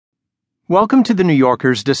Welcome to the New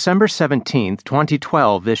Yorker's December 17,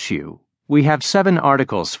 2012 issue. We have 7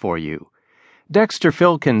 articles for you. Dexter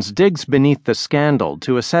Filkins digs beneath the scandal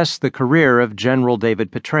to assess the career of General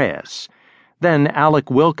David Petraeus. Then Alec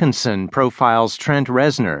Wilkinson profiles Trent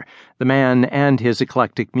Reznor, the man and his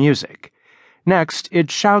eclectic music. Next, it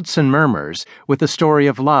Shouts and Murmurs with a story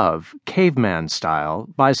of love, caveman style,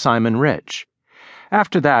 by Simon Rich.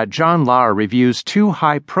 After that, John Lahr reviews 2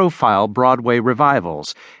 high-profile Broadway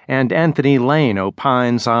revivals, and Anthony Lane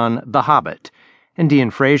opines on The Hobbit, and Dean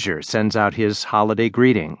Frazier sends out his holiday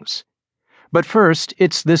greetings. But first,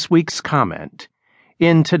 it's this week's comment.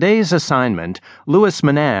 In today's assignment, Louis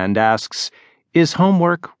Menand asks, "Is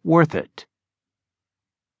homework worth it?"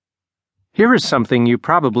 Here is something you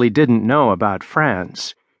probably didn't know about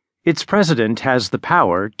France. Its president has the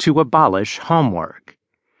power to abolish homework.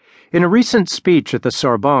 In a recent speech at the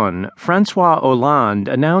Sorbonne, François Hollande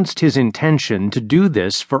announced his intention to do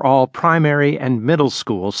this for all primary and middle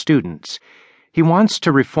school students. He wants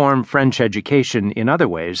to reform French education in other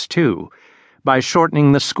ways, too, by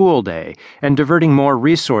shortening the school day and diverting more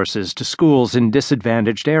resources to schools in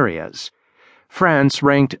disadvantaged areas. France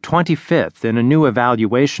ranked 25th in a new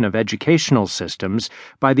evaluation of educational systems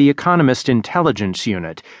by the Economist Intelligence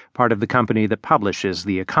Unit, part of the company that publishes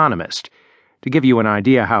The Economist. To give you an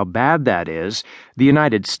idea how bad that is, the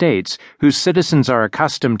United States, whose citizens are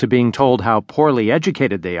accustomed to being told how poorly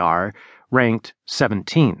educated they are, ranked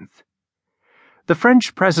 17th. The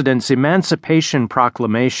French president's Emancipation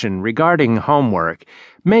Proclamation regarding homework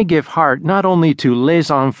may give heart not only to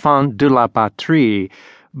les enfants de la patrie,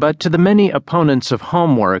 but to the many opponents of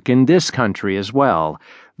homework in this country as well,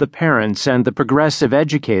 the parents and the progressive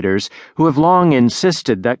educators who have long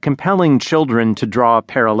insisted that compelling children to draw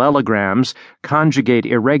parallelograms, conjugate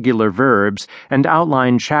irregular verbs, and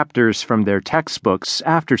outline chapters from their textbooks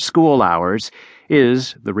after school hours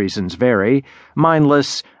is, the reasons vary,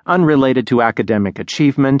 mindless, unrelated to academic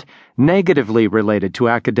achievement, negatively related to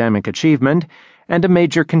academic achievement, and a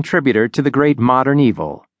major contributor to the great modern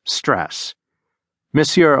evil, stress.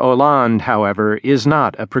 Monsieur Hollande, however, is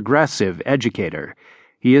not a progressive educator.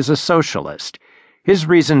 He is a socialist. His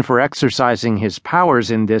reason for exercising his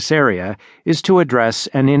powers in this area is to address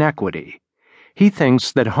an inequity. He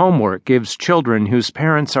thinks that homework gives children whose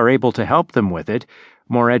parents are able to help them with it,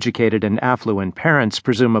 more educated and affluent parents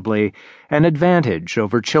presumably, an advantage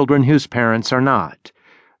over children whose parents are not.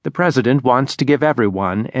 The president wants to give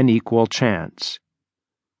everyone an equal chance.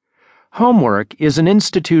 Homework is an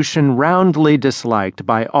institution roundly disliked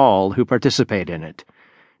by all who participate in it.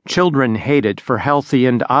 Children hate it for healthy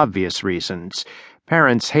and obvious reasons.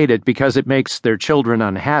 Parents hate it because it makes their children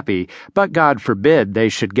unhappy, but God forbid they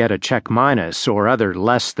should get a check minus or other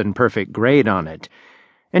less than perfect grade on it.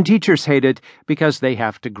 And teachers hate it because they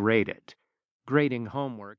have to grade it. Grading homework